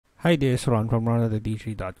Hi, this is Ron from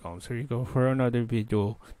ronathetd3.com. So we go for another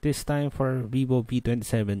video. This time for vivo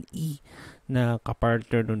V27e na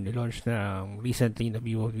kapartner nung nilaunch na recently na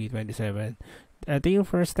vivo V27. Ito yung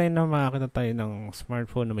first time na makakita tayo ng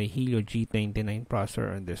smartphone na may Helio G99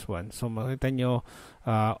 processor on this one. So makita nyo,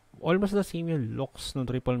 almost the same yung looks ng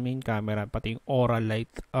triple main camera, pati yung aura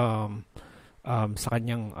light sa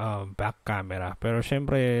kanyang back camera. Pero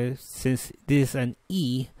syempre, since this is an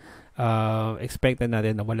E, expected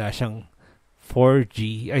natin na wala siyang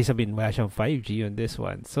 4G, wala siyang 5G on this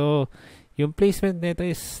one. So, yung placement nito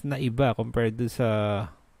is naiba compared to sa,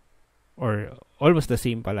 or almost the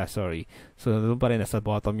same pala, sorry. So, doon pa rin nasa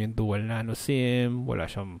bottom yung dual nano SIM, wala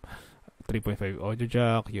siyang 3.5 audio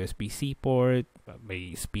jack, USB-C port,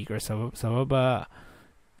 may speaker sa baba.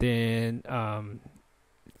 Then,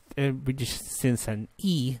 which is since an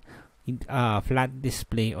E, flat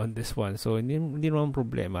display on this one, so hindi naman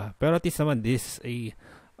problema. Pero at least naman this a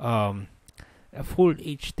full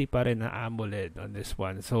HD pa rin na AMOLED on this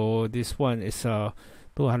one. So this one is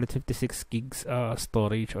 256 gigs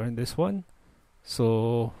storage on this one.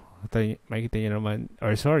 So makikita nyo naman,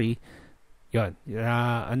 or sorry, yun,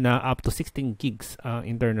 na up to 16 gigs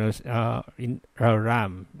internal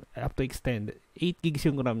RAM, up to extend 8 gigs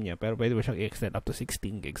yung RAM niya, pero pwede ba siyang i-extend up to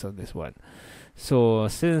 16 gigs on this one. So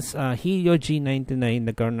since Helio G99,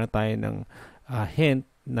 nagkaroon na tayo ng hint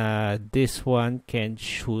na this one can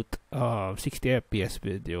shoot 60 fps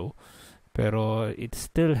video, pero it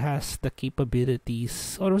still has the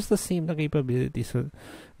capabilities, almost the same na capabilities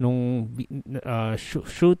nung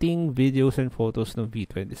shooting videos and photos ng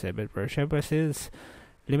V27. Pero syempre, since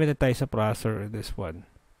limited tayo sa processor in this one,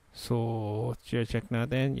 so check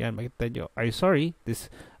natin. Yan, makita nyo. This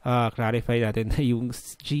clarify natin na yung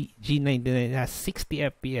G99 has 60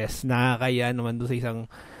 fps. Nakakaya naman doon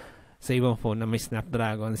sa ibang phone na may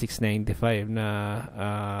Snapdragon 695 na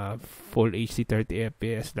full HD 30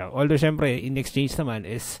 fps lang. Although syempre, in exchange naman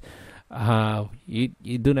is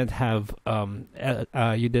you do not have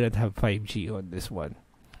 5G on this one.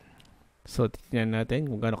 So tingnan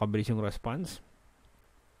natin kung gaano kabilis yung response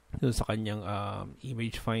doon sa kanyang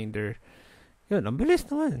image finder. Yun, ang bilis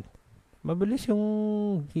naman. Mabilis yung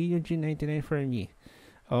Helio G99 for me.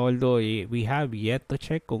 Although we have yet to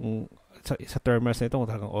check kung sa thermals na ito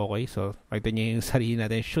kung talagang okay. So makita niyo yung sarili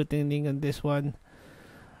natin shooting on this one.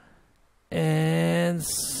 And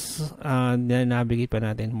nabigay pa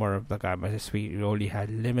natin more of the cameras as we only had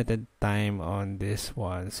limited time on this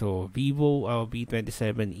one. So vivo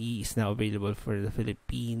V27e is now available for the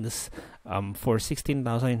Philippines for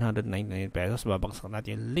 16,999 pesos. Babagsak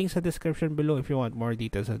natin yung link sa description below if you want more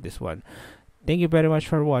details of this one. Thank you very much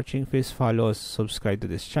for watching. Please follow, subscribe to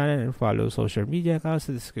this channel, and follow social media accounts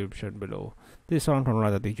in the description below. This is Ron from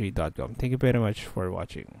ronathetd3.com. Thank you very much for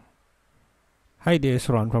watching. Hi, this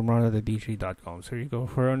is Ron from ronathetd3.com. So we go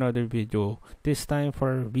for another video. This time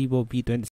for vivo V27.